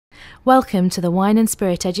Welcome to the Wine and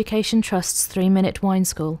Spirit Education Trust's 3-Minute Wine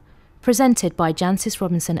School, presented by Jancis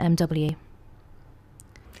Robinson MW.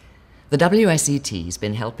 The WSET has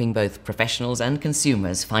been helping both professionals and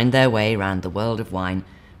consumers find their way around the world of wine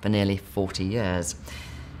for nearly 40 years.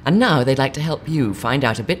 And now they'd like to help you find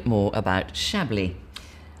out a bit more about Chablis.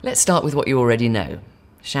 Let's start with what you already know.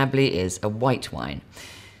 Chablis is a white wine.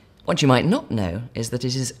 What you might not know is that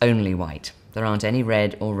it is only white. There aren't any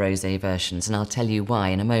red or rosé versions, and I'll tell you why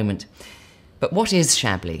in a moment. But what is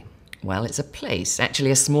Chablis? Well, it's a place,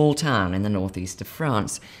 actually a small town in the northeast of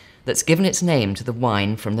France, that's given its name to the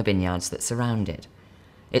wine from the vineyards that surround it.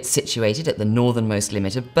 It's situated at the northernmost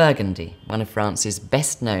limit of Burgundy, one of France's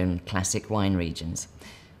best-known classic wine regions,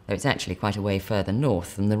 though it's actually quite a way further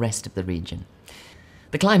north than the rest of the region.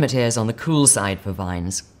 The climate here is on the cool side for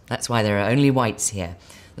vines. That's why there are only whites here.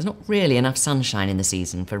 There's not really enough sunshine in the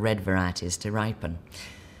season for red varieties to ripen.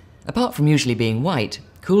 Apart from usually being white,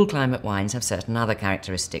 cool climate wines have certain other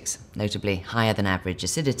characteristics, notably higher than average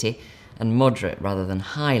acidity and moderate rather than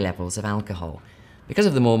high levels of alcohol, because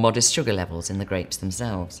of the more modest sugar levels in the grapes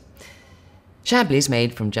themselves. Chablis is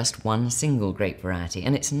made from just one single grape variety,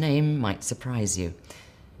 and its name might surprise you.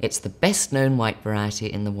 It's the best-known white variety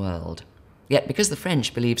in the world. Yet because the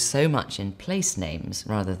French believe so much in place names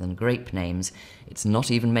rather than grape names, it's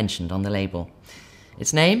not even mentioned on the label.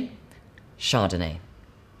 Its name? Chardonnay.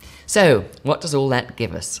 So, what does all that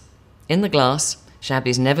give us? In the glass,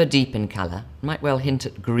 Chablis is never deep in colour, might well hint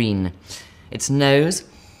at green. Its nose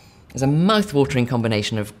is a mouth-watering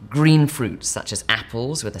combination of green fruits such as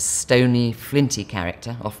apples with a stony, flinty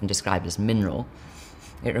character, often described as mineral.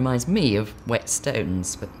 It reminds me of wet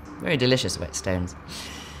stones, but very delicious wet stones.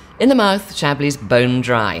 In the mouth, Chablis is bone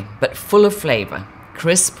dry, but full of flavour,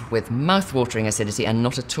 crisp with mouth-watering acidity and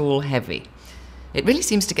not at all heavy. It really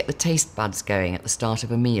seems to get the taste buds going at the start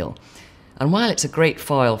of a meal. And while it's a great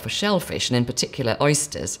foil for shellfish, and in particular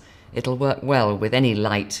oysters, it'll work well with any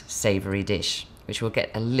light, savoury dish, which will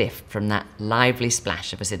get a lift from that lively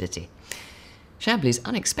splash of acidity. Chablis is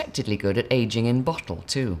unexpectedly good at aging in bottle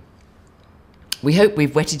too. We hope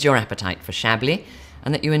we've whetted your appetite for Chablis,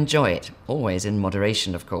 and that you enjoy it, always in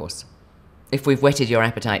moderation, of course. If we've whetted your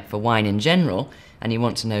appetite for wine in general, and you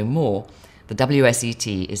want to know more, the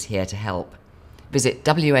WSET is here to help. Visit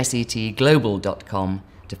wsetglobal.com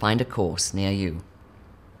to find a course near you.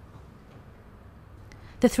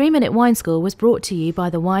 The 3-Minute Wine School was brought to you by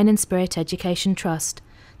the Wine and Spirit Education Trust,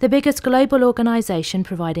 the biggest global organisation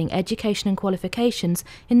providing education and qualifications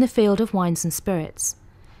in the field of wines and spirits.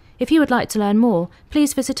 If you would like to learn more,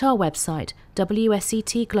 please visit our website,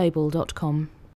 wsetglobal.com.